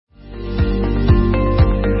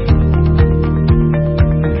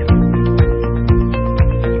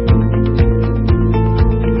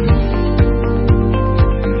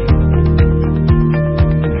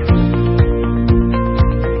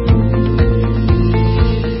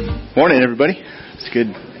Morning, everybody. It's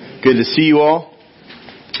good to see you all.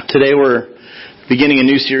 Today we're beginning a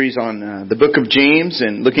new series on the book of James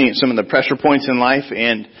and looking at some of the pressure points in life.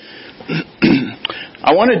 And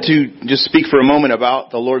I wanted to just speak for a moment about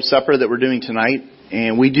the Lord's Supper that we're doing tonight.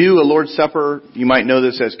 And we do a Lord's Supper, you might know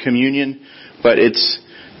this as communion, but it's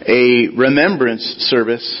a remembrance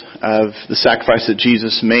service of the sacrifice that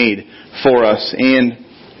Jesus made for us. And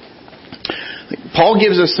Paul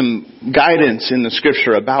gives us some guidance in the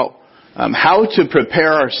Scripture about how to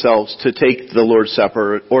prepare ourselves to take the Lord's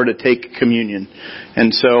Supper or to take communion.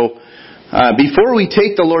 And so, before we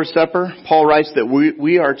take the Lord's Supper, Paul writes that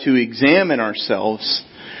we are to examine ourselves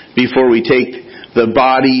before we take the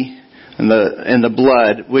body and the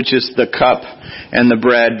blood, which is the cup and the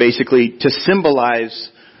bread, basically to symbolize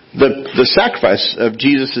the sacrifice of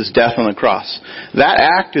Jesus' death on the cross. That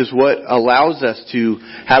act is what allows us to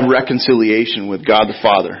have reconciliation with God the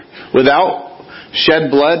Father. Without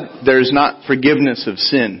shed blood, there's not forgiveness of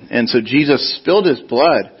sin. And so Jesus spilled His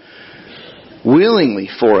blood willingly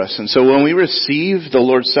for us. And so when we receive the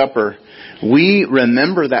Lord's Supper, we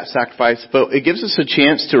remember that sacrifice, but it gives us a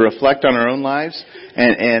chance to reflect on our own lives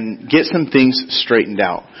and get some things straightened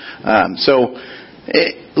out.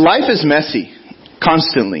 Life is messy.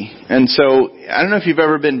 Constantly. And so, I don't know if you've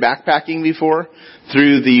ever been backpacking before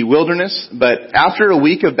through the wilderness, but after a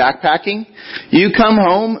week of backpacking, you come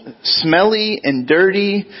home smelly and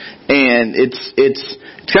dirty, and it's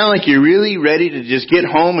kind of like you're really ready to just get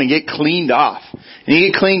home and get cleaned off. And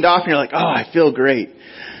you get cleaned off and you're like, oh, I feel great.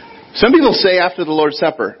 Some people say after the Lord's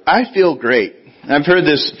Supper, I feel great. I've heard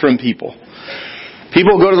this from people.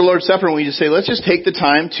 People go to the Lord's Supper and we just say, let's just take the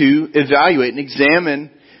time to evaluate and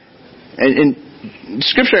examine and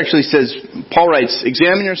Scripture actually says, Paul writes,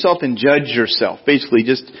 examine yourself and judge yourself. Basically,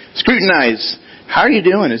 just scrutinize. How are you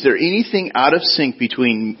doing? Is there anything out of sync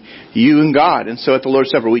between you and God? And so at the Lord's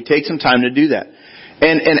Supper, we take some time to do that.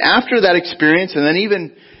 And after that experience, and then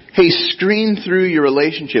even, screen through your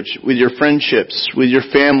relationships, with your friendships, with your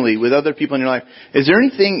family, with other people in your life. Is there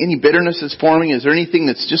any bitterness that's forming? Is there anything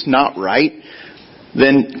that's just not right?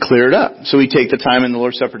 Then clear it up. So we take the time in the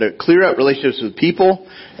Lord's Supper to clear up relationships with people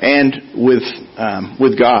and with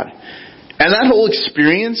God. And that whole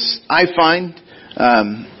experience, I find,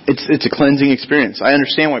 it's a cleansing experience. I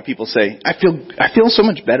understand why people say, I feel so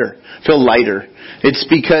much better, I feel lighter. It's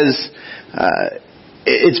because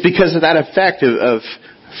of that effect of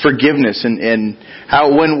forgiveness and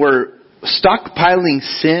how when we're stockpiling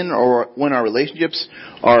sin or when our relationships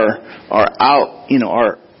are out,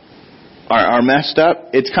 are messed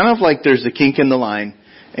up, it's kind of like there's a kink in the line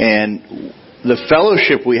and the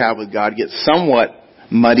fellowship we have with God gets somewhat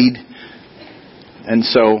muddied. And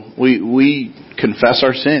so we confess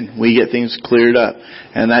our sin. We get things cleared up.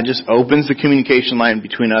 And that just opens the communication line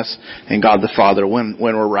between us and God the Father when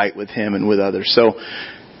we're right with Him and with others. So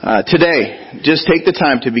today, just take the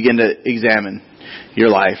time to begin to examine your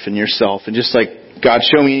life and yourself. And just like, God,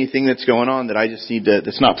 show me anything that's going on that I just need to,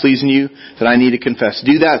 that's not pleasing you, that I need to confess.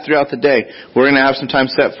 Do that throughout the day. We're going to have some time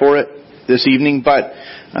set for it this evening, but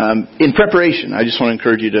in preparation, I just want to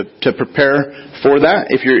encourage you to prepare for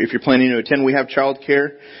that. If you're planning to attend, we have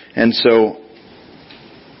childcare, and so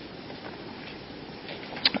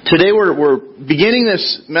today we're beginning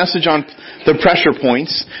this message on the pressure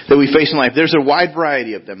points that we face in life. There's a wide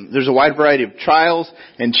variety of them. There's a wide variety of trials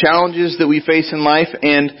and challenges that we face in life.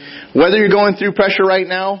 And whether you're going through pressure right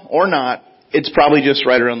now or not, it's probably just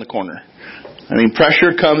right around the corner. I mean,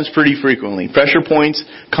 pressure comes pretty frequently. Pressure points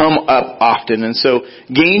come up often. And so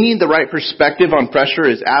gaining the right perspective on pressure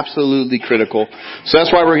is absolutely critical. So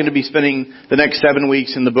that's why we're going to be spending the next 7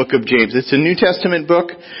 weeks in the book of James. It's a New Testament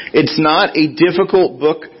book. It's not a difficult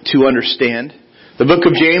book to understand. The book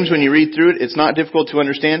of James, when you read through it, it's not difficult to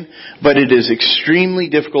understand, but it is extremely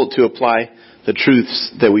difficult to apply the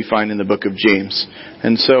truths that we find in the book of James.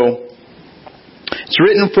 And so it's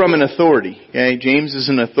written from an authority. Okay? James is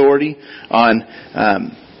an authority on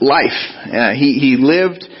life. He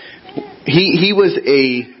lived. He was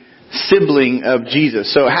a sibling of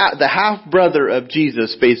Jesus. So the half brother of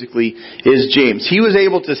Jesus basically is James. He was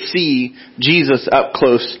able to see Jesus up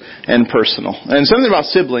close and personal. And something about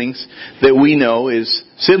siblings that we know is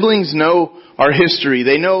siblings know our history.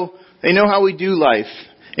 They know how we do life.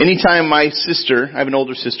 Anytime my sister, I have an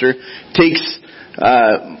older sister, takes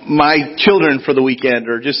my children for the weekend,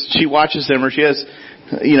 or just she watches them, or she has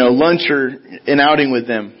lunch or an outing with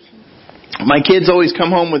them, my kids always come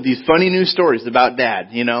home with these funny news stories about Dad.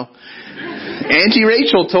 Auntie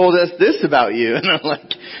Rachel told us this about you, and I'm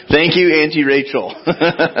like, thank you, Auntie Rachel.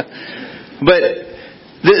 But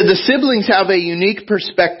the siblings have a unique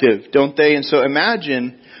perspective, don't they? And so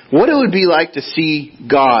imagine what it would be like to see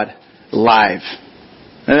God live.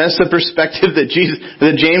 And that's the perspective that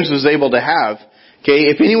James was able to have.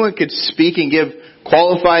 Okay, if anyone could speak and give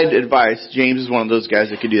qualified advice, James is one of those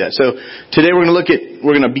guys that could do that. So today we're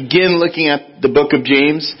going to begin looking at the book of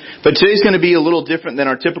James. But today's going to be a little different than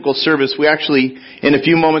our typical service. We actually, in a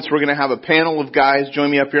few moments, we're going to have a panel of guys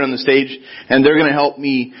join me up here on the stage, and they're going to help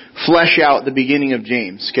me flesh out the beginning of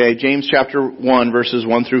James. Okay, James chapter 1, verses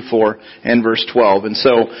 1 through 4, and verse 12. And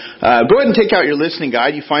so, go ahead and take out your listening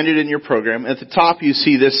guide. You find it in your program. At the top, you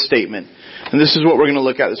see this statement. And this is what we're going to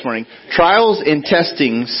look at this morning. Trials and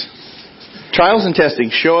testings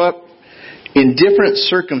show up in different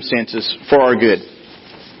circumstances for our good.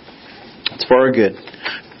 It's for our good.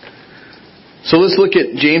 So let's look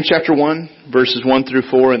at James chapter 1, verses 1 through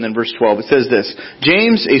 4, and then verse 12. It says this: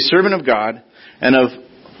 James, a servant of God and of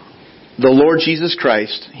the Lord Jesus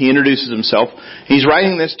Christ, he introduces himself. He's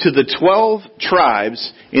writing this to the 12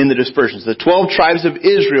 tribes in the dispersions. The 12 tribes of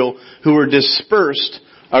Israel who were dispersed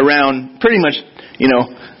around pretty much,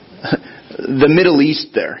 the Middle East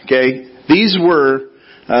there, okay? These were,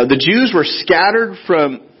 the Jews were scattered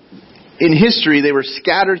in history, they were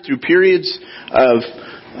scattered through periods of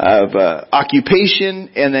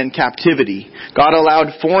occupation and then captivity. God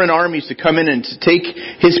allowed foreign armies to come in and to take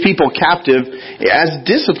His people captive as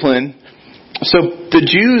discipline. So the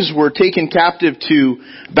Jews were taken captive to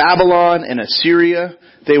Babylon and Assyria.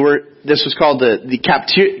 This was called the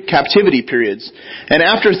captivity periods. And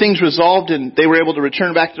after things resolved and they were able to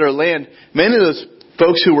return back to their land, many of those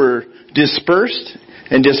folks who were dispersed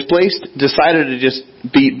and displaced decided to just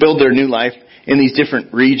build their new life in these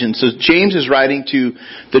different regions. So James is writing to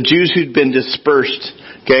the Jews who'd been dispersed.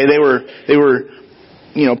 Okay, they were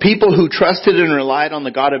people who trusted and relied on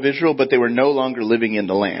the God of Israel, but they were no longer living in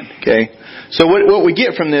the land. Okay, so what we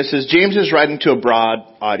get from this is James is writing to a broad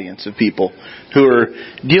audience of people who are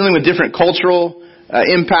dealing with different cultural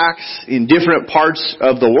impacts in different parts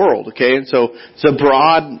of the world. Okay, and so it's a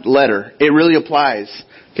broad letter. It really applies.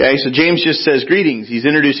 Okay, so James just says greetings. He's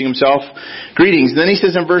introducing himself. Greetings. And then he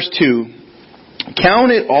says in verse 2,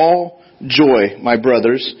 count it all joy, my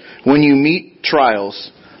brothers, when you meet trials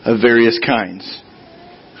of various kinds.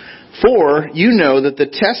 For you know that the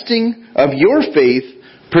testing of your faith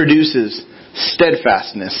produces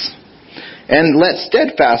steadfastness. And let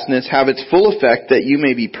steadfastness have its full effect, that you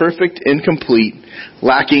may be perfect and complete,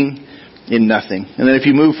 lacking in nothing. And then if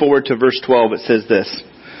you move forward to verse 12, it says this.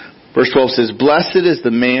 Verse 12 says, blessed is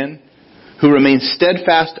the man who remains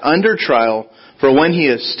steadfast under trial, for when he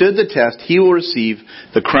has stood the test, he will receive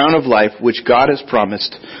the crown of life which God has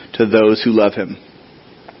promised to those who love Him.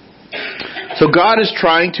 So God is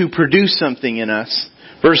trying to produce something in us.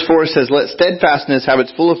 Verse 4 says, let steadfastness have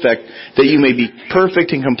its full effect, that you may be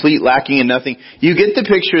perfect and complete, lacking in nothing. You get the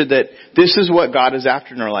picture that this is what God is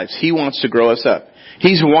after in our lives. He wants to grow us up.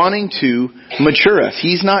 He's wanting to mature us.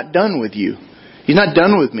 He's not done with you. He's not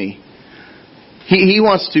done with me. He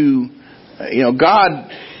wants to,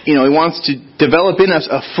 God, He wants to develop in us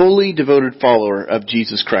a fully devoted follower of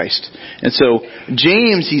Jesus Christ. And so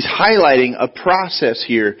James, he's highlighting a process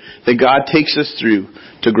here that God takes us through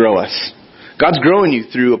to grow us. God's growing you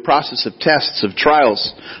through a process of tests, of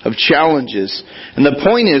trials, of challenges. And the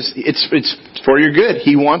point is, it's for your good.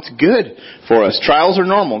 He wants good for us. Trials are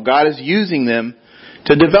normal. God is using them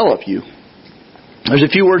to develop you. There's a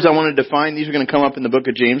few words I want to define. These are going to come up in the book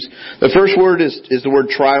of James. The first word is the word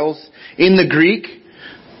trials. In the Greek,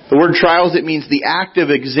 the word trials, it means the act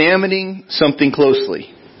of examining something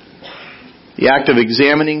closely. The act of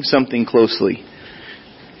examining something closely.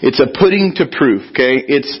 It's a putting to proof, okay?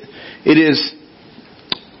 It is,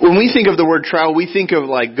 when we think of the word trial, we think of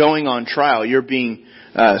like going on trial. You're being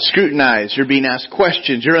scrutinized. You're being asked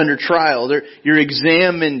questions. You're under trial. You're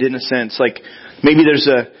examined in a sense. Like maybe there's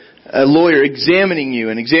a lawyer examining you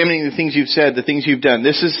and examining the things you've said, the things you've done.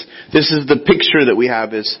 This is the picture that we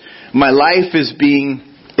have, is my life is being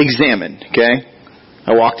examined, okay?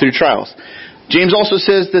 I walk through trials. James also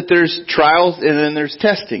says that there's trials and then there's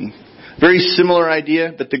testing. Very similar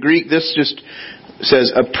idea, but the Greek, this just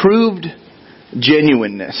says approved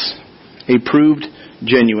genuineness. Approved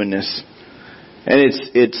genuineness. And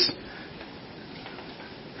it's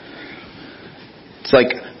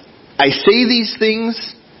like, I say these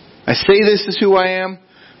things, I say this is who I am,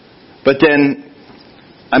 but then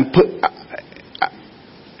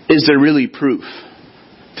is there really proof?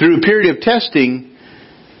 Through a period of testing,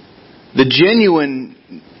 the genuine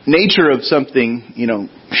nature of something,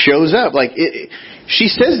 shows up. Like she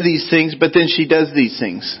says these things, but then she does these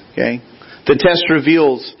things. Okay, the test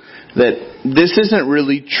reveals that this isn't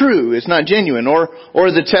really true. It's not genuine. Or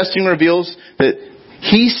the testing reveals that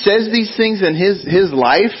he says these things in his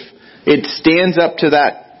life. It stands up to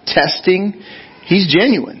that testing, he's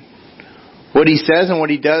genuine. What he says and what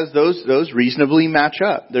he does, those reasonably match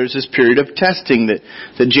up. There's this period of testing that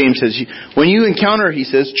James says. When you encounter, he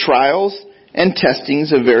says, trials and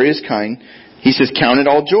testings of various kind, he says, count it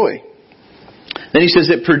all joy. Then he says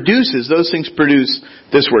those things produce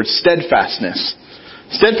this word, steadfastness.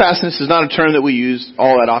 Steadfastness is not a term that we use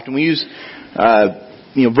all that often. We use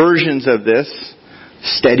versions of this.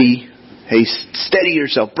 Steady. Hey, steady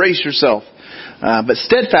yourself. Brace yourself. But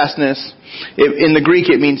steadfastness, in the Greek,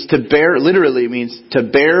 it means to bear, literally it means to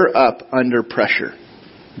bear up under pressure.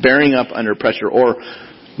 Bearing up under pressure. Or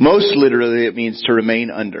most literally, it means to remain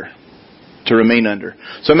under. To remain under.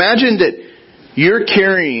 So imagine that you're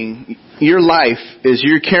carrying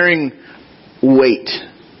weight.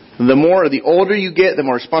 The older you get, the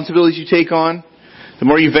more responsibilities you take on, the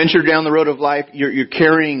more you venture down the road of life, you're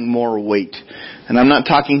carrying more weight. And I'm not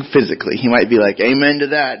talking physically. He might be like, amen to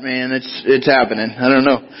that, man. It's happening. I don't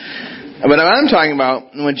know. But what I'm talking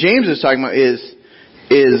about, what James is talking about is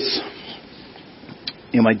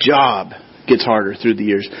my job gets harder through the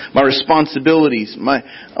years. My responsibilities,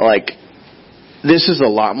 this is a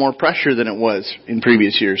lot more pressure than it was in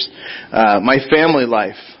previous years. My family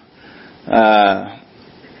life,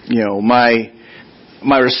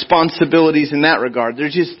 my responsibilities in that regard,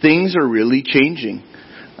 there's just things are really changing.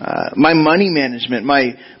 My money management,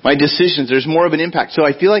 my decisions, there's more of an impact. So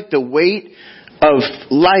I feel like the weight of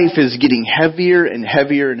life is getting heavier and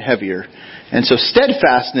heavier and heavier. And so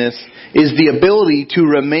steadfastness is the ability to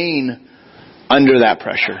remain under that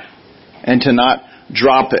pressure and to not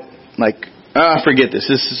drop it. Forget this.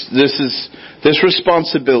 This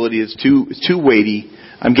responsibility is too weighty.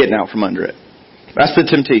 I'm getting out from under it. That's the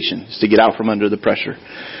temptation, is to get out from under the pressure.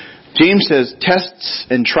 James says tests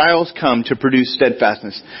and trials come to produce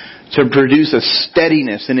steadfastness, to produce a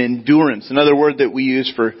steadiness, an endurance. Another word that we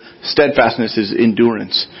use for steadfastness is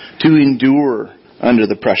endurance, to endure under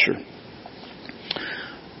the pressure.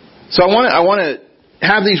 So I want to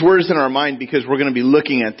have these words in our mind because we're going to be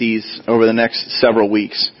looking at these over the next several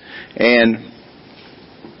weeks. And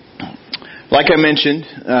like I mentioned,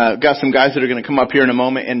 got some guys that are going to come up here in a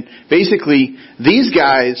moment. And basically, these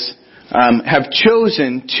guys have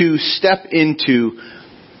chosen to step into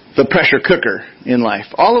the pressure cooker in life.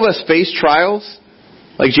 All of us face trials,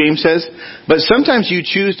 like James says, but sometimes you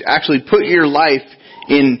choose to actually put your life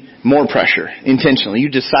in more pressure intentionally. You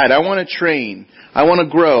decide, I want to train, I want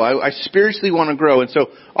to grow, I spiritually want to grow. And so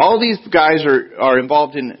all these guys are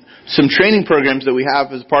involved in some training programs that we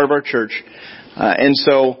have as part of our church. And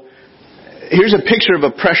so here's a picture of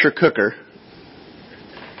a pressure cooker.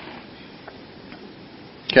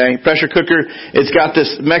 Okay, pressure cooker, it's got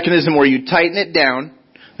this mechanism where you tighten it down.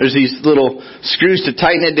 There's these little screws to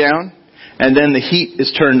tighten it down, and then the heat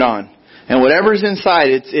is turned on. And whatever's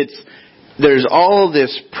inside, there's all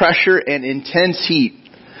this pressure and intense heat.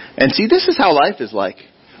 And see, this is how life is like.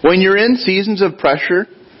 When you're in seasons of pressure,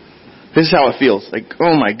 this is how it feels. Like,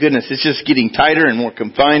 oh my goodness, it's just getting tighter and more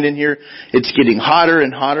confined in here. It's getting hotter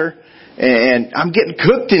and hotter, and I'm getting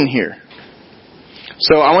cooked in here.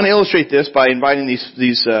 So I want to illustrate this by inviting these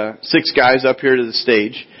 6 guys up here to the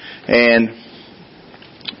stage, and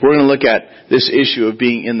we're going to look at this issue of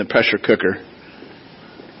being in the pressure cooker.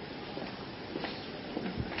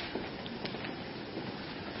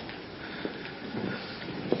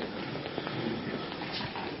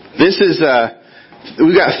 This is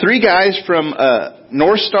we've got 3 guys from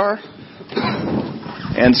North Star,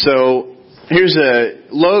 and so here's a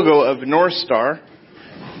logo of North Star.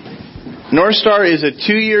 North Star is a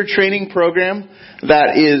 2-year training program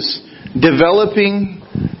that is developing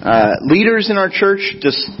leaders in our church,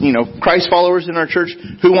 just Christ followers in our church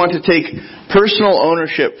who want to take personal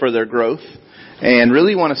ownership for their growth and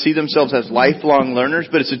really want to see themselves as lifelong learners.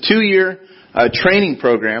 But it's a 2-year training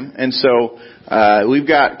program, and so we've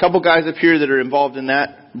got a couple guys up here that are involved in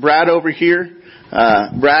that. Brad over here,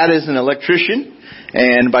 Brad is an electrician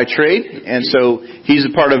and by trade, and so he's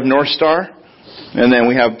a part of North Star. And then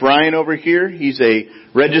we have Brian over here. He's a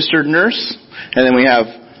registered nurse. And then we have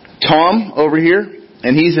Tom over here,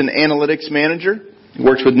 and he's an analytics manager. He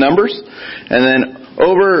works with numbers. And then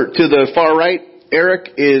over to the far right,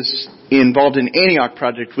 Eric is involved in Antioch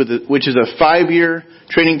Project, which is a 5-year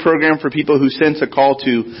training program for people who sense a call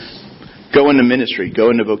to go into ministry, go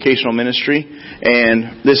into vocational ministry.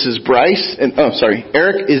 And this is Bryce.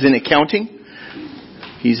 Eric is in accounting.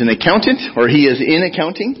 He's an accountant, or he is in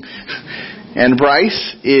accounting. And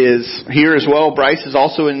Bryce is here as well. Bryce is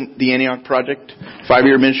also in the Antioch Project,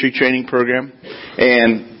 5-year ministry training program.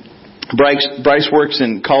 And Bryce works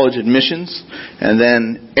in college admissions. And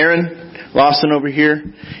then Aaron Lawson over here,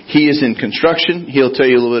 he is in construction. He'll tell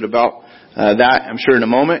you a little bit about that, I'm sure, in a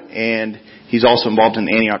moment. And he's also involved in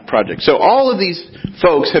the Antioch Project. So all of these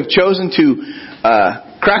folks have chosen to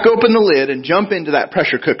crack open the lid and jump into that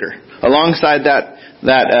pressure cooker alongside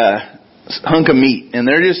that hunk of meat. And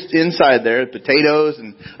they're just inside there, potatoes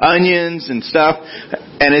and onions and stuff.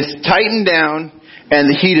 And it's tightened down and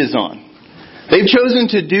the heat is on. They've chosen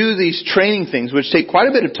to do these training things, which take quite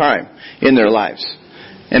a bit of time in their lives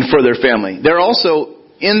and for their family. They're also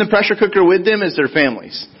in the pressure cooker with them as their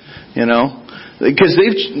families, because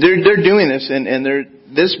they're doing this, and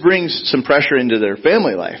this brings some pressure into their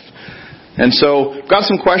family life. And so, I've got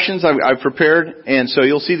some questions I've prepared, and so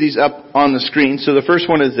you'll see these up on the screen. So the first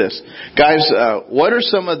one is this. Guys, what are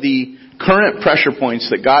some of the current pressure points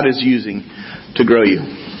that God is using to grow you?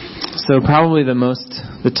 So probably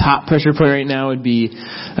the top pressure point right now would be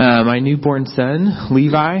my newborn son,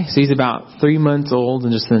 Levi. So he's about 3 months old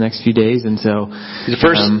in just the next few days. And so he's a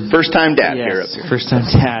first-time dad here. Yes, first-time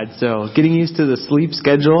dad. So getting used to the sleep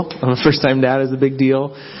schedule of a first-time dad is a big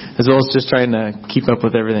deal, as well as just trying to keep up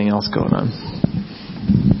with everything else going on.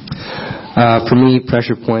 For me,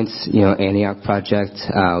 pressure points, Antioch Project.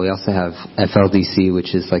 We also have FLDC,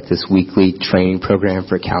 which is like this weekly training program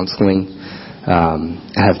for counseling.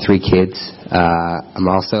 I have 3 kids.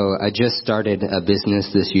 I just started a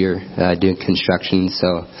business this year, doing construction.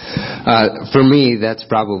 So, for me, that's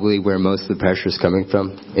probably where most of the pressure is coming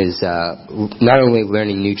from, is, not only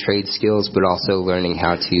learning new trade skills, but also learning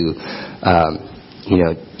how to,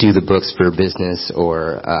 do the books for a business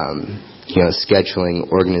or, scheduling,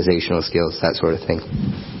 organizational skills, that sort of thing.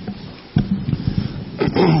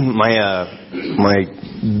 My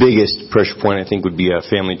biggest pressure point, I think, would be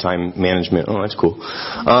family time management. Oh, that's cool.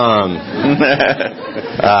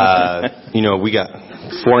 We got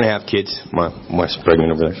 4.5 kids. My wife's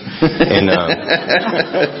pregnant over there,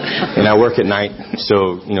 and I work at night,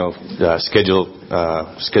 so schedules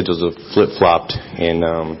have flip flopped, and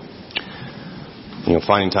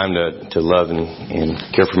finding time to love and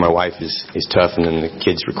care for my wife is tough, and then the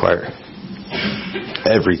kids require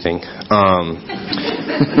everything.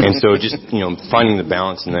 And so just, finding the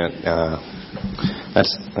balance in that,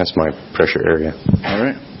 that's my pressure area. All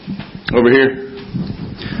right. Over here.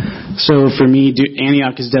 So for me,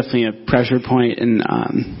 Antioch is definitely a pressure point, and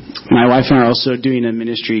my wife and I are also doing a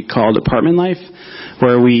ministry called Apartment Life,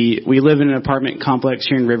 where we live in an apartment complex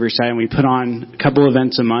here in Riverside, and we put on a couple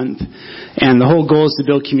events a month. And the whole goal is to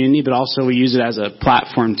build community, but also we use it as a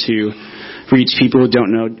platform to reach people who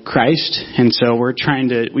don't know Christ. And so we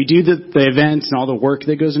do the events and all the work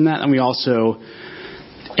that goes in that, and we also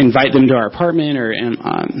invite them to our apartment or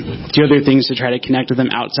do other things to try to connect with them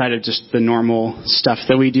outside of just the normal stuff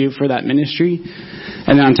that we do for that ministry.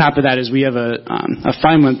 And then on top of that is we have a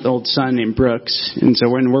 5-month-old son named Brooks, and so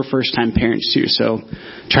we're first-time parents too, so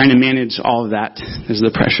trying to manage all of that is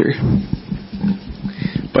the pressure.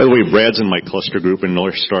 By the way, Brad's in my cluster group in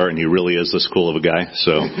North Star, and he really is this cool of a guy,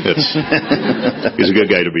 so he's a good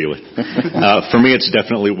guy to be with. For me, it's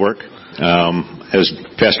definitely work. As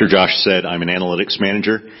Pastor Josh said, I'm an analytics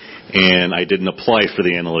manager, and I didn't apply for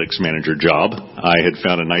the analytics manager job. I had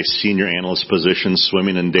found a nice senior analyst position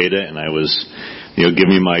swimming in data, and I was, give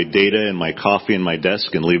me my data and my coffee and my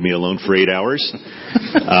desk and leave me alone for 8 hours.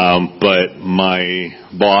 But my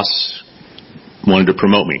boss wanted to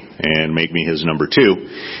promote me and make me his number 2,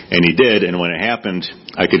 and he did. And when it happened,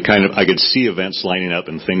 I could see events lining up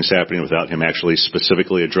and things happening without him actually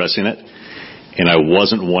specifically addressing it, and I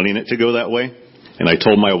wasn't wanting it to go that way. And I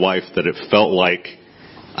told my wife that it felt like,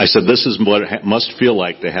 I said, this is what it must feel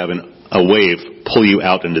like to have a wave pull you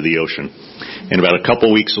out into the ocean. And about a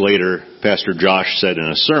couple weeks later, Pastor Josh said in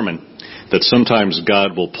a sermon that sometimes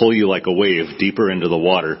God will pull you like a wave deeper into the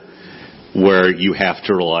water, where you have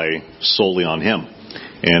to rely solely on Him.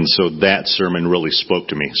 And so that sermon really spoke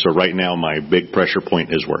to me. So right now, my big pressure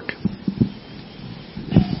point is work.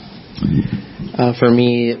 For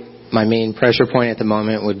me, my main pressure point at the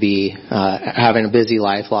moment would be having a busy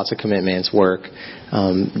life, lots of commitments, work,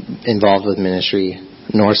 involved with ministry,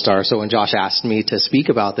 North Star. So when Josh asked me to speak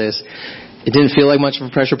about this, it didn't feel like much of a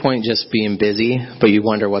pressure point, just being busy, but you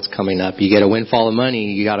wonder what's coming up. You get a windfall of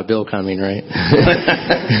money, you got a bill coming, right?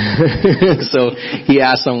 So he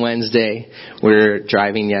asked on Wednesday. We were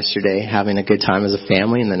driving yesterday, having a good time as a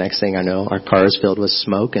family, and the next thing I know, our car is filled with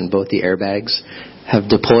smoke, and both the airbags have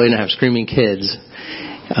deployed and have screaming kids.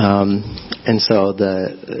 And so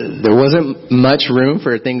there wasn't much room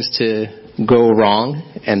for things to go wrong,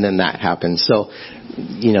 and then that happened. So,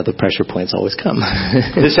 the pressure points always come.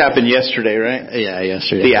 This happened yesterday, right? Yeah,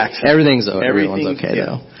 yesterday. The accident. Everyone's okay,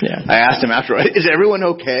 though. Yeah. I asked him after, is everyone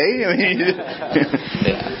okay? I mean,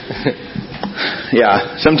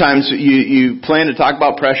 Yeah, sometimes you plan to talk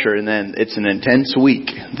about pressure, and then it's an intense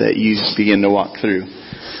week that you begin to walk through.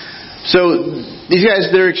 So these guys,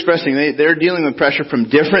 they're expressing, they're dealing with pressure from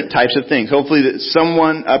different types of things. Hopefully that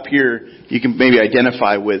someone up here you can maybe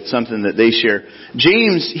identify with something that they share.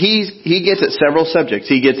 James, he gets at several subjects.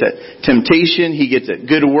 He gets at temptation, he gets at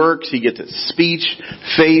good works, he gets at speech,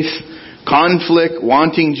 faith, conflict,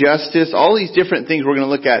 wanting justice, all these different things we're going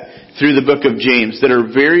to look at through the book of James that are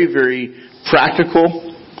very, very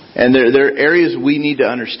practical, and they're areas we need to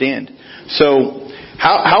understand. So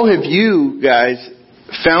how have you guys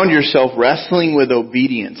found yourself wrestling with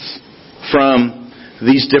obedience from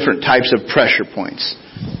these different types of pressure points?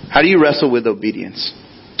 How do you wrestle with obedience?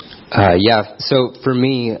 So for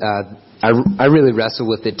me, I really wrestle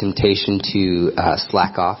with the temptation to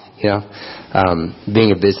slack off.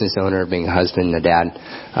 Being a business owner, being a husband and a dad,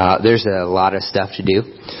 there's a lot of stuff to do.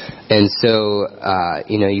 And so,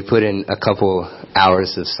 you put in a couple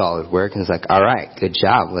hours of solid work and it's like, all right, good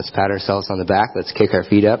job. Let's pat ourselves on the back. Let's kick our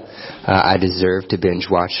feet up. I deserve to binge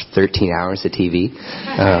watch 13 hours of TV.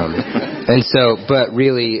 And so, but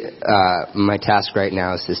really, my task right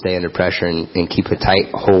now is to stay under pressure and keep a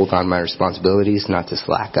tight hold on my responsibilities, not to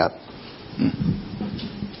slack up.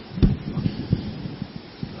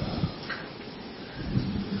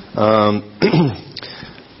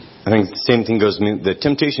 I think the same thing goes to me. The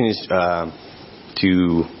temptation is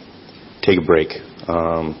to take a break.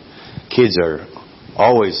 Kids are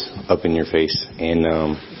always up in your face, and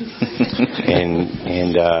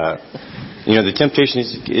the temptation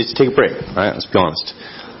is to take a break. Right? Let's be honest.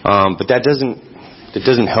 But that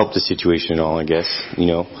doesn't help the situation at all. I guess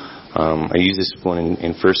I use this one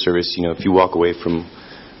in first service. If you walk away from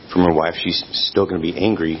her wife, she's still going to be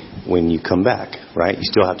angry when you come back, right? You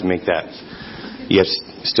still have to make that. You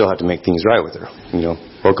still have to make things right with her.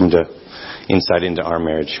 Welcome to insight into our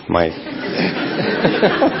marriage. My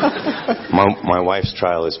wife's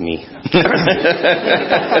trial is me.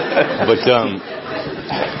 But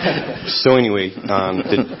so anyway,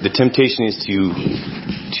 the temptation is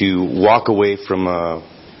to walk away from a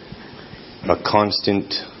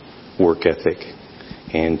constant work ethic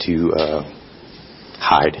and to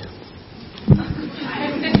hide.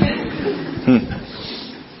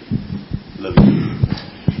 Love you.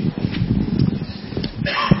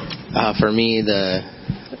 For me, the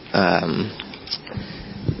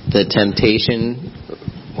temptation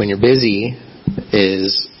when you're busy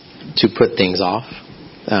is to put things off.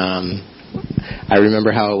 I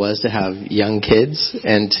remember how it was to have young kids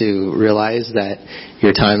and to realize that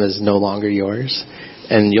your time is no longer yours,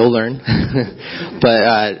 and you'll learn.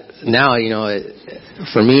 But now,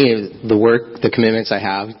 for me, the work, the commitments I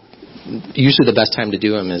have, usually the best time to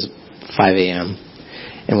do them is 5 a.m.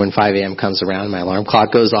 And when 5 a.m. comes around, my alarm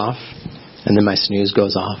clock goes off, and then my snooze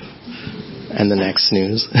goes off, and the next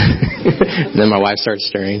snooze. And then my wife starts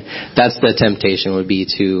stirring. That's the temptation, would be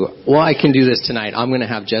to, I can do this tonight. I'm going to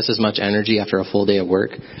have just as much energy after a full day of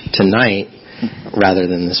work tonight rather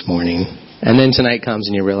than this morning. And then tonight comes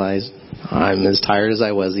and you realize I'm as tired as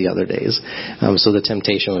I was the other days. So the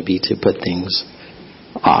temptation would be to put things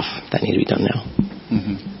off that need to be done now.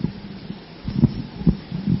 Mm-hmm.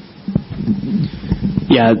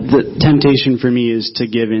 Yeah, the temptation for me is to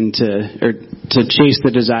give in to chase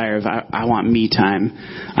the desire of I want me time.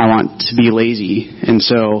 I want to be lazy. And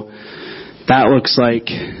so that looks like,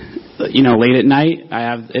 late at night,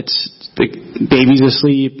 the baby's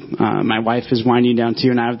asleep, my wife is winding down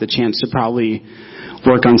too, and I have the chance to probably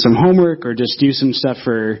work on some homework or just do some stuff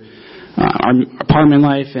for our apartment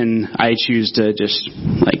life, and I choose to just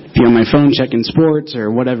be on my phone checking sports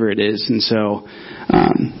or whatever it is. And so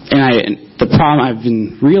the problem, I've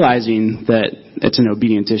been realizing that it's an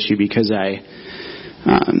obedience issue because I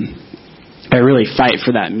really fight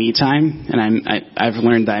for that me time, and I've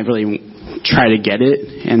learned that I really try to get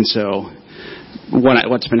it. And so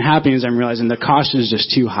what's been happening is I'm realizing the cost is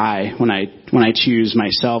just too high when I choose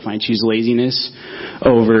myself, when I choose laziness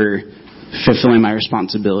over fulfilling my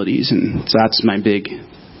responsibilities. And so that's my big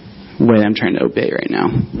way I'm trying to obey right now.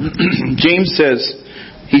 James says,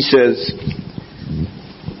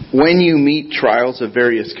 when you meet trials of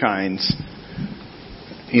various kinds,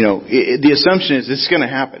 the assumption is this is going to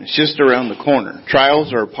happen. It's just around the corner.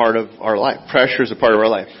 Trials are a part of our life. Pressure is a part of our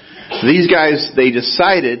life. These guys, they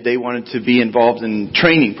decided they wanted to be involved in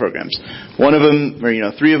training programs. One of them, or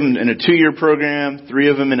 3 of them in a 2-year program, 3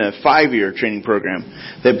 of them in a 5-year training program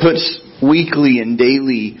that puts weekly and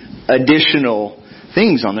daily additional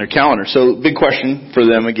things on their calendar. So big question for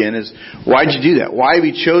them again is, why'd you do that? Why have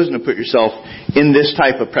you chosen to put yourself in this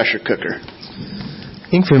type of pressure cooker?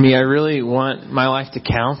 think for me, I really want my life to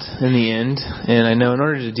count in the end, and I know in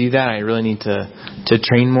order to do that, I really need to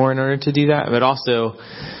train more in order to do that, but also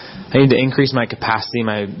I need to increase my capacity,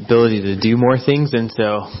 my ability to do more things, and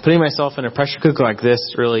so putting myself in a pressure cooker like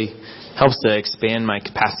this really helps to expand my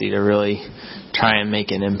capacity to really try and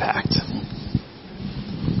make an impact.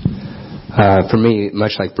 For me,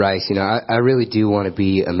 much like Bryce, I really do want to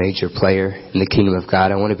be a major player in the kingdom of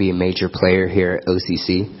God. I want to be a major player here at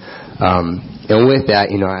OCC. And with that,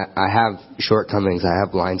 I have shortcomings, I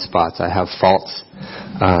have blind spots, I have faults.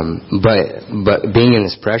 But being in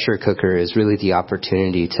this pressure cooker is really the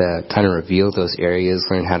opportunity to kind of reveal those areas,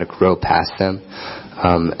 learn how to grow past them,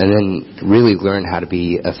 and then really learn how to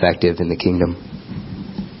be effective in the kingdom.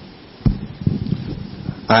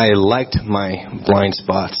 I liked my blind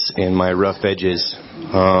spots and my rough edges,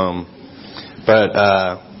 but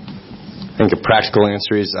I think a practical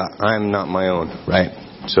answer is I'm not my own, right?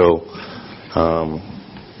 So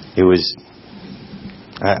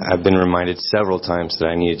I've been reminded several times that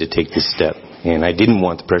I needed to take this step, and I didn't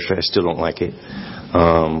want the pressure. I still don't like it,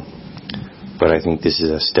 but I think this is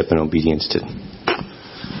a step in obedience to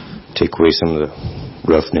take away some of the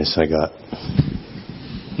roughness I got.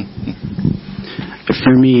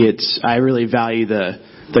 For me, I really value the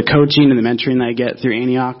coaching and the mentoring that I get through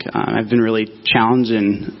Antioch. I've been really challenged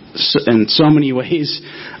in so many ways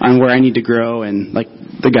on where I need to grow, and like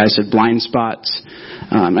the guy said, blind spots.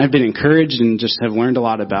 I've been encouraged and just have learned a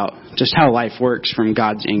lot about just how life works from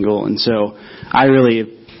God's angle, and so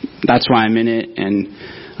that's why I'm in it. And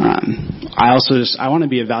I want to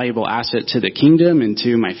be a valuable asset to the kingdom and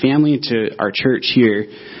to my family, to our church here.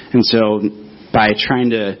 And so by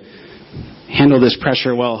trying to handle this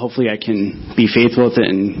pressure well, hopefully I can be faithful with it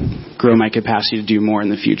and grow my capacity to do more in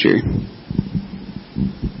the future.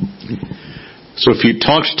 So if you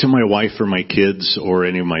talked to my wife or my kids or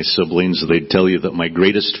any of my siblings, they'd tell you that my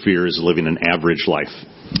greatest fear is living an average life.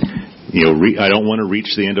 I don't want to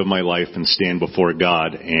reach the end of my life and stand before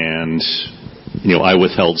God and, I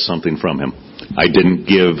withheld something from Him. I didn't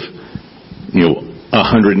give, 110%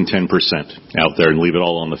 out there and leave it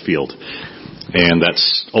all on the field. And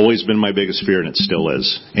that's always been my biggest fear, and it still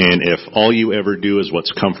is. And if all you ever do is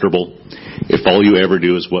what's comfortable, if all you ever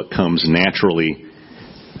do is what comes naturally,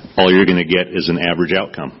 all you're going to get is an average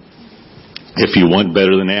outcome. If you want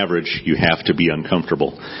better than average, you have to be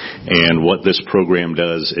uncomfortable. And what this program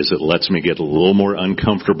does is it lets me get a little more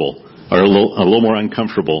uncomfortable, or a little more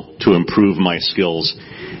uncomfortable to improve my skills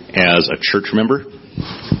as a church member,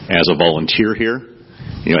 as a volunteer here,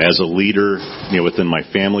 as a leader, within my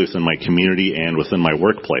family, within my community, and within my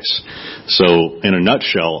workplace. So, in a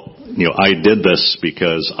nutshell, I did this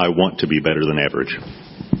because I want to be better than average.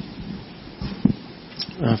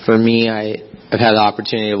 For me, I've had the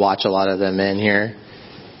opportunity to watch a lot of the men here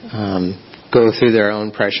go through their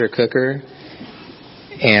own pressure cooker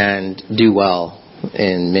and do well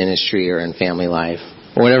in ministry or in family life.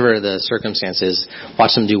 Whatever the circumstances,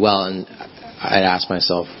 watch them do well, and I'd ask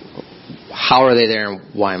myself, how are they there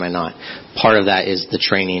and why am I not? Part of that is the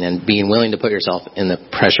training and being willing to put yourself in the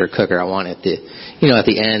pressure cooker. I want at the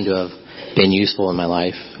end to have been useful in my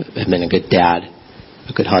life, have been a good dad,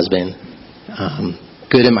 a good husband,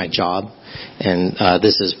 good in my job, and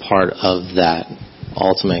this is part of that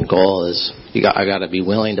ultimate goal. Is I got to be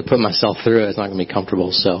willing to put myself through it. It's not going to be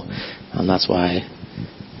comfortable, so that's why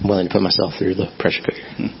I'm willing to put myself through the pressure cooker.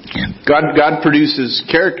 God produces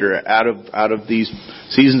character out of these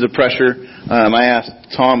seasons of pressure. I asked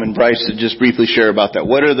Tom and Bryce to just briefly share about that.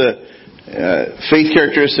 What are the faith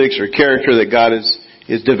characteristics or character that God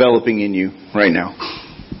is developing in you right now?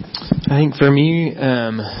 I think for me,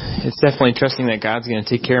 it's definitely trusting that God's going to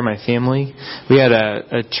take care of my family. We had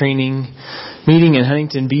a training meeting in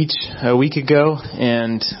Huntington Beach a week ago,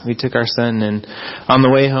 and we took our son, and on the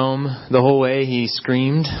way home, the whole way he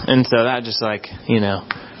screamed, and so that just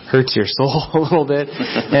hurts your soul a little bit.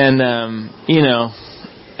 And,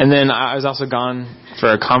 and then I was also gone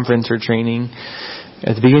for a conference or training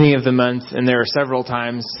at the beginning of the month, and there were several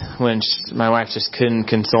times when my wife just couldn't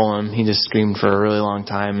console him. He just screamed for a really long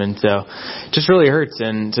time, and so it just really hurts.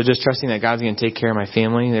 And so just trusting that God's going to take care of my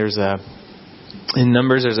family. In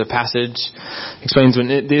Numbers, there's a passage explains when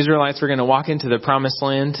the Israelites were going to walk into the promised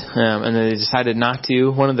land, and they decided not to.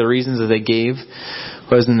 One of the reasons that they gave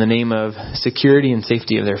was in the name of security and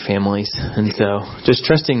safety of their families. And so just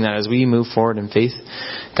trusting that as we move forward in faith,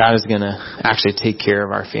 God is going to actually take care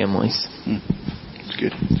of our families. That's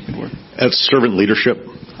good. That's good word. That's servant leadership,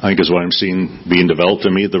 I think, is what I'm seeing being developed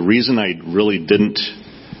in me. The reason I really didn't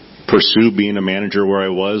pursue being a manager where I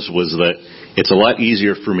was that it's a lot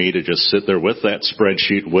easier for me to just sit there with that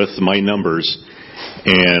spreadsheet with my numbers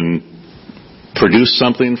and produce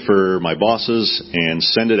something for my bosses and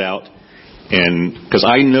send it out. And because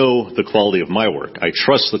I know the quality of my work, I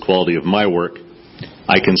trust the quality of my work,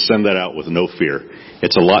 I can send that out with no fear.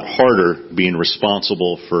 It's a lot harder being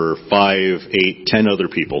responsible for 5, 8, 10 other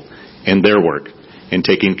people and their work and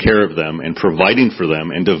taking care of them and providing for them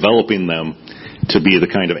and developing them to be the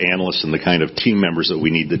kind of analysts and the kind of team members that we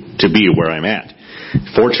need to be where I'm at.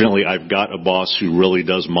 Fortunately, I've got a boss who really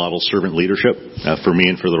does model servant leadership for me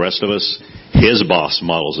and for the rest of us. His boss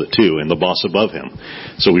models it too, and the boss above him.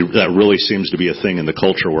 So that really seems to be a thing in the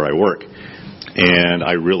culture where I work. And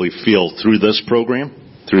I really feel through this program,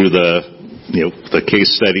 through the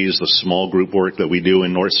case studies, the small group work that we do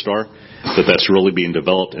in North Star, that's really being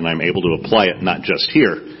developed, and I'm able to apply it not just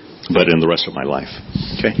here, but in the rest of my life.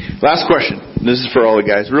 Okay. Last question. This is for all the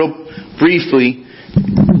guys. Real briefly,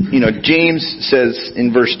 James says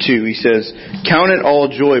in verse 2, he says, "Count it all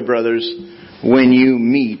joy, brothers, when you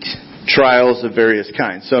meet trials of various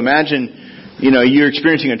kinds." So imagine, you're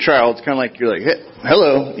experiencing a trial. It's kind of like you're like, hey,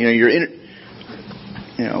 hello,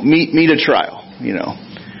 meet a trial,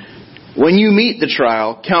 When you meet the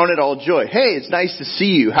trial, count it all joy. Hey, it's nice to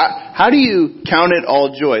see you. How do you count it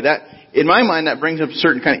all joy? That, in my mind, that brings up a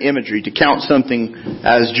certain kind of imagery, to count something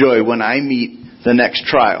as joy when I meet the next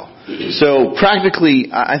trial. So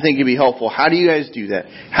practically, I think it'd be helpful. How do you guys do that?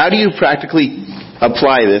 How do you practically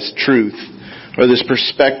apply this truth or this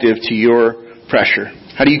perspective to your pressure?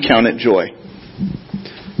 How do you count it joy?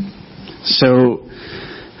 So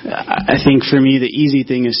I think for me, the easy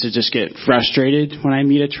thing is to just get frustrated when I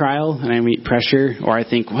meet a trial and I meet pressure, or I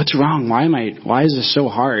think, what's wrong? Why is this so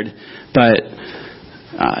hard? But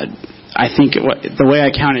I think the way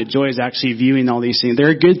I count it joy is actually viewing all these things.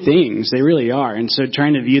 They're good things. They really are. And so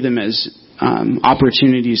trying to view them as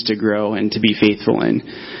opportunities to grow and to be faithful in.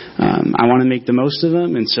 I want to make the most of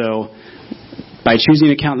them. And so by choosing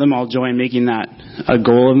to count them all joy and making that a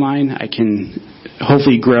goal of mine, I can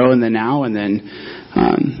hopefully grow in the now and then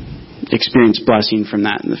experience blessing from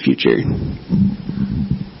that in the future.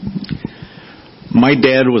 My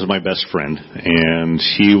dad was my best friend, and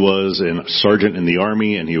he was a sergeant in the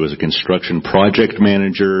Army, and he was a construction project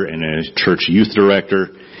manager and a church youth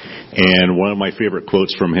director. And one of my favorite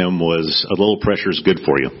quotes from him was, "A little pressure is good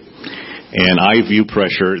for you." And I view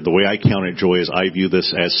pressure, the way I count it joy is I view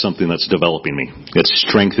this as something that's developing me. It's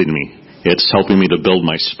strengthening me. It's helping me to build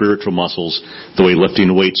my spiritual muscles the way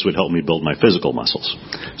lifting weights would help me build my physical muscles.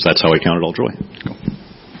 So that's how I count it all joy.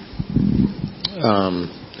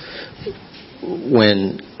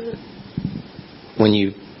 When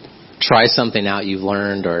you try something out you've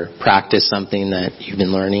learned or practice something that you've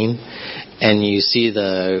been learning and you see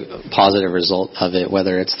the positive result of it,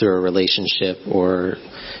 whether it's through a relationship or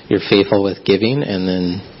you're faithful with giving and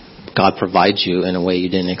then God provides you in a way you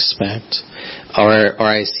didn't expect, or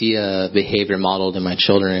I see a behavior modeled in my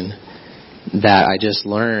children that I just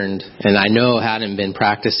learned, and I know hadn't been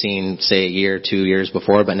practicing, say, a year, 2 years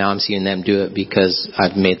before, but now I'm seeing them do it because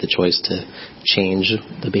I've made the choice to change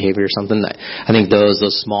the behavior or something. I think those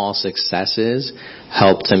small successes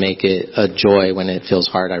help to make it a joy when it feels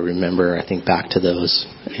hard. I think back to those,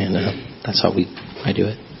 and that's how I do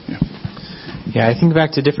it. Yeah, I think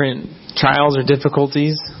back to different trials or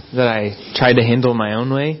difficulties that I tried to handle my own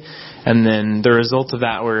way, and then the results of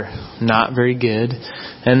that were not very good.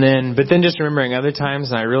 But then just remembering other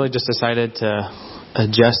times, I really just decided to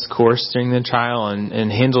adjust course during the trial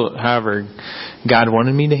and handle it however God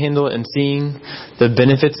wanted me to handle it, and seeing the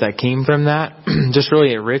benefits that came from that just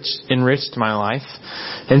really enriched my life.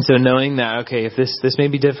 And so knowing that, okay, if this may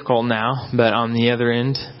be difficult now, but on the other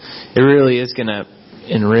end, it really is going to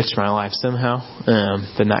enrich my life somehow,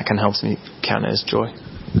 then that can help me count it as joy.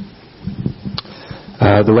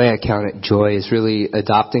 The way I count it joy is really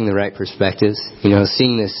adopting the right perspectives.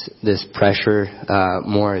 Seeing this pressure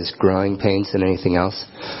more as growing pains than anything else.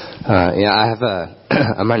 I have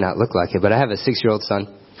I might not look like it, but I have a 6-year-old son,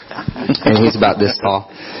 and he's about this tall.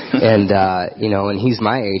 And when he's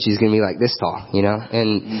my age, he's going to be like this tall.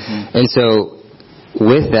 And so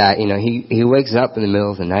with that, he wakes up in the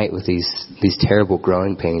middle of the night with these terrible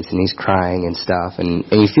growing pains, and he's crying and stuff, and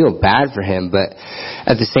you feel bad for him, but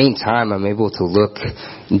at the same time, I'm able to look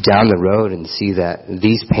down the road and see that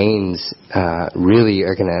these pains really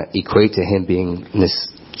are going to equate to him being this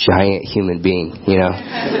giant human being,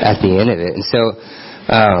 at the end of it. And so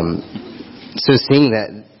seeing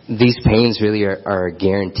that these pains really are a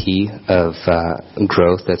guarantee of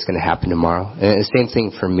growth that's going to happen tomorrow. And the same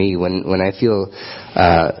thing for me. When I feel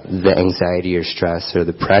the anxiety or stress or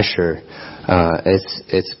the pressure,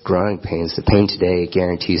 it's growing pains. The pain today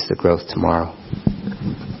guarantees the growth tomorrow.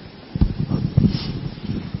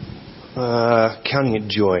 Counting it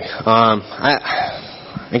joy.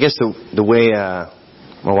 I guess the way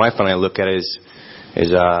my wife and I look at it is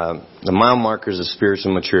the mile markers of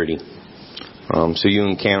spiritual maturity. So you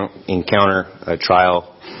encounter a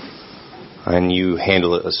trial and you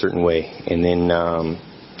handle it a certain way, and then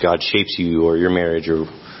God shapes you or your marriage or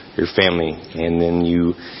your family, and then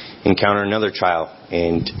you encounter another trial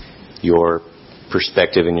and your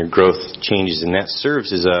perspective and your growth changes, and that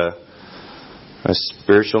serves as a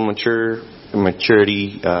spiritual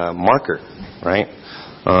maturity marker, right?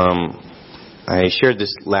 I shared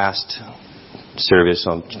this last service.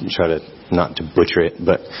 I'll try to not to butcher it,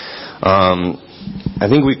 but I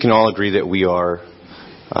think we can all agree that we are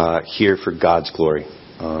here for God's glory.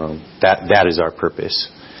 That is our purpose.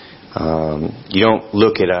 You don't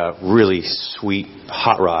look at a really sweet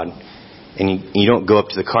hot rod and you don't go up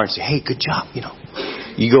to the car and say, "Hey, good job."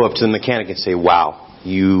 You go up to the mechanic and say, "Wow,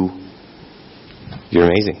 you're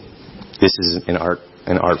amazing. This is an art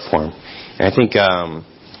form." And I think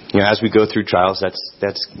as we go through trials,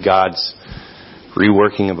 that's God's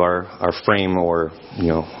reworking of our frame, or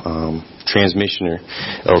transmission, or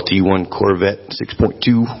LT1 Corvette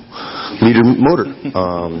 6.2 liter motor.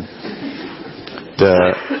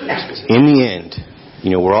 In the end,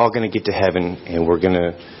 we're all going to get to heaven, and we're going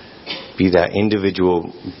to be that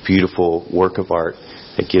individual, beautiful work of art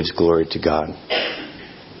that gives glory to God.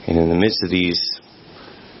 And in the midst of these,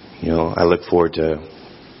 I look forward to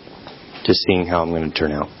seeing how I'm going to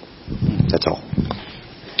turn out. That's all.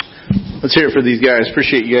 Let's hear it for these guys.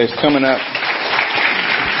 Appreciate you guys coming up.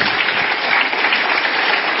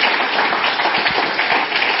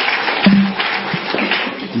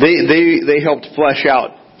 They helped flesh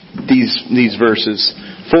out these verses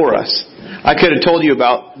for us. I could have told you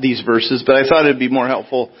about these verses, but I thought it'd be more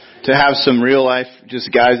helpful to have some real life,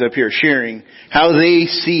 just guys up here sharing how they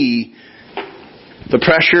see the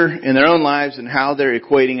pressure in their own lives and how they're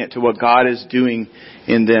equating it to what God is doing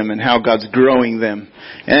in them and how God's growing them.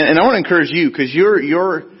 And I want to encourage you, because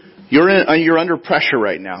you're under pressure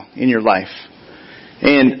right now in your life.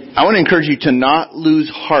 And I want to encourage you to not lose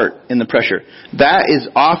heart in the pressure. That is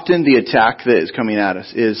often the attack that is coming at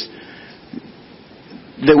us, is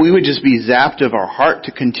that we would just be zapped of our heart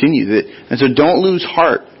to continue. And so don't lose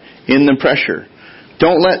heart in the pressure.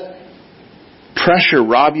 Don't let pressure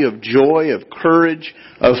rob you of joy, of courage,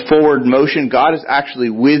 of forward motion. God is actually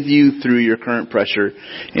with you through your current pressure,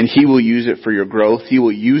 and He will use it for your growth. He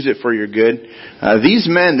will use it for your good. These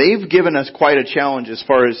men, they've given us quite a challenge as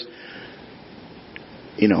far as,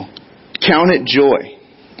 count it joy.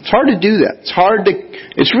 It's hard to do that.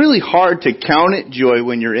 It's really hard to count it joy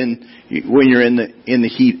when you're in the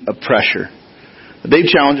heat of pressure. They've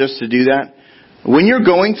challenged us to do that. When you're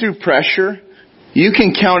going through pressure, you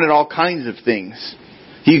can count it all kinds of things.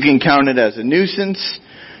 You can count it as a nuisance.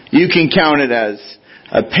 You can count it as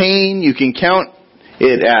a pain. You can count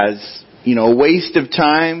it as, a waste of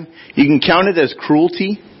time. You can count it as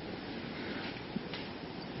cruelty.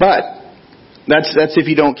 But that's if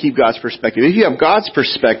you don't keep God's perspective. If you have God's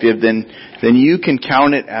perspective, then you can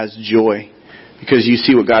count it as joy, because you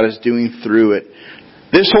see what God is doing through it.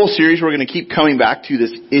 This whole series, we're going to keep coming back to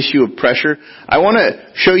this issue of pressure. I want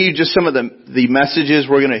to show you just some of the messages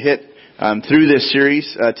we're going to hit through this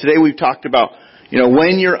series. Today we've talked about,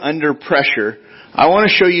 when you're under pressure. I want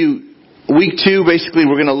to show you week 2, basically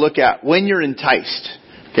we're going to look at when you're enticed.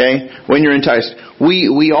 Okay? When you're enticed.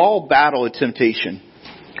 We all battle a temptation.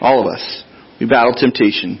 All of us. We battle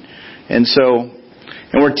temptation. And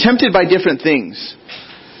we're tempted by different things.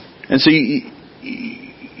 And so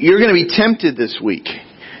you're going to be tempted this week.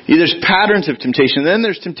 There's patterns of temptation. Then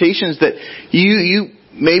there's temptations that you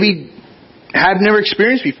maybe have never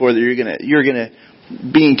experienced before that you're going to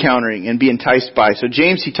be encountering and be enticed by. So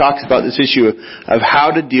James, he talks about this issue of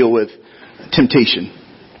how to deal with temptation.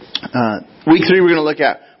 Week 3, we're going to look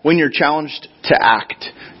at when you're challenged to act.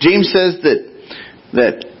 James says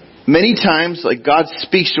that many times, like, God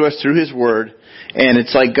speaks to us through His Word, and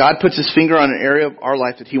it's like God puts His finger on an area of our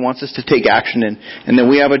life that He wants us to take action in, and then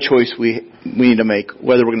we have a choice we need to make,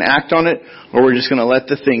 whether we're going to act on it or we're just going to let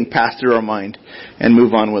the thing pass through our mind and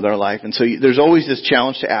move on with our life. And so there's always this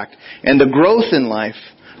challenge to act. And the growth in life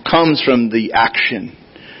comes from the action.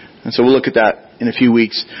 And so we'll look at that in a few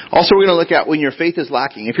weeks. Also, we're going to look at when your faith is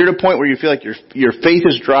lacking. If you're at a point where you feel like your faith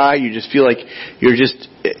is dry, you just feel like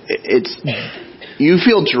you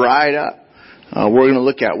feel dried up. We're going to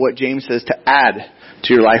look at what James says to add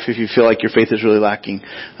to your life if you feel like your faith is really lacking.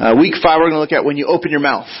 Week 5, we're going to look at when you open your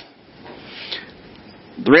mouth.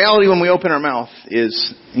 The reality when we open our mouth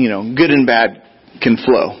is, good and bad can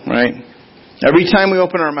flow, right? Every time we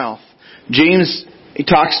open our mouth, James, he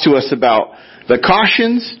talks to us about the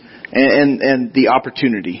cautions and the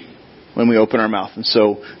opportunity when we open our mouth. And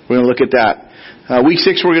so we're going to look at that. Week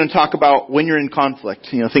 6, we're going to talk about when you're in conflict.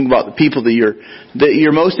 Think about the people that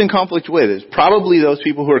you're most in conflict with. It's probably those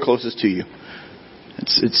people who are closest to you.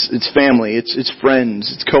 It's family, it's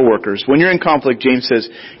friends, it's coworkers. When you're in conflict, James says,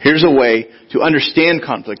 here's a way to understand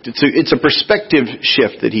conflict. It's a perspective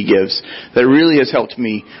shift that he gives that really has helped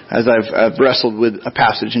me as I've wrestled with a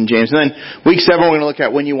passage in James. And then week 7, we're going to look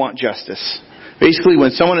at when you want justice. Basically, when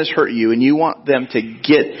someone has hurt you and you want them to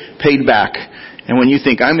get paid back, and when you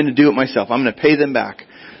think, I'm going to do it myself, I'm going to pay them back,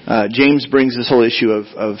 James brings this whole issue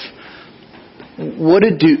of what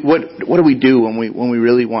do we do when we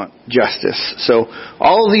really want justice? So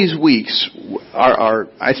all of these weeks are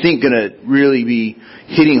I think going to really be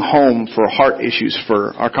hitting home for heart issues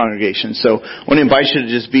for our congregation. So I want to invite you to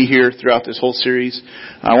just be here throughout this whole series.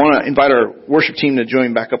 I want to invite our worship team to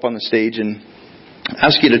join back up on the stage and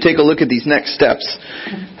ask you to take a look at these next steps.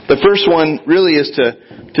 The first one really is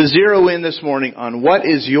to zero in this morning on what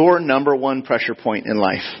is your number one pressure point in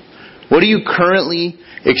life. What are you currently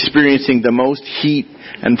experiencing the most heat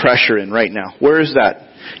and pressure in right now? Where is that?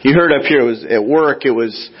 You heard up here, it was at work,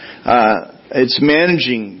 it's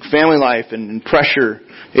managing family life and pressure,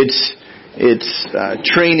 it's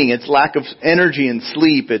training, it's lack of energy and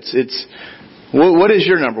sleep, what is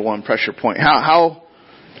your number one pressure point?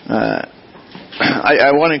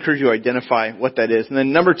 I want to encourage you to identify what that is. And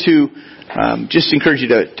then number 2, just encourage you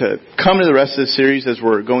to come to the rest of the series as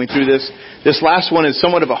we're going through this. This last one is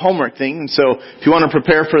somewhat of a homework thing. And so if you want to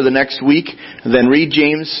prepare for the next week, then read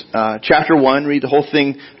James chapter 1, read the whole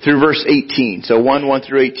thing through verse 18. So 1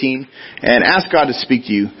 through 18. And ask God to speak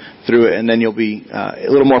to you through it. And then you'll be a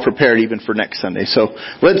little more prepared even for next Sunday. So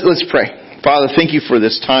let's pray. Father, thank you for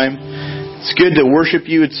this time. It's good to worship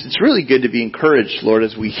you. It's really good to be encouraged, Lord,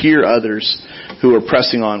 as we hear others who are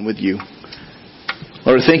pressing on with you.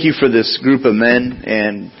 Lord, thank you for this group of men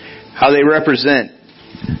and how they represent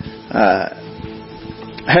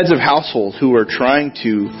heads of household who are trying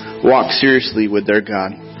to walk seriously with their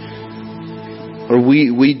God. Or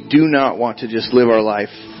we do not want to just live our life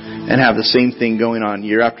and have the same thing going on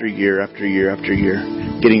year after year after year after year,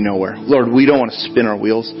 getting nowhere. Lord, we don't want to spin our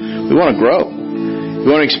wheels. We want to grow. We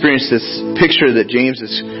want to experience this picture that James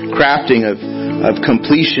is crafting of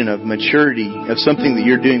completion, of maturity, of something that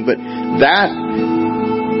you're doing. But that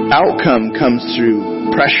outcome comes through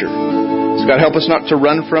pressure. So God, help us not to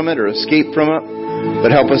run from it or escape from it, but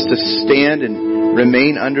help us to stand and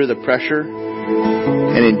remain under the pressure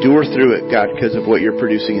and endure through it, God, because of what you're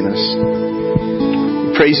producing in us.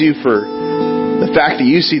 We praise you for the fact that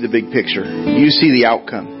you see the big picture. You see the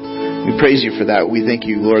outcome. We praise you for that. We thank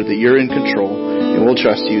you, Lord, that you're in control, and we'll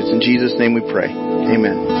trust you. It's in Jesus' name we pray.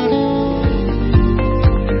 Amen.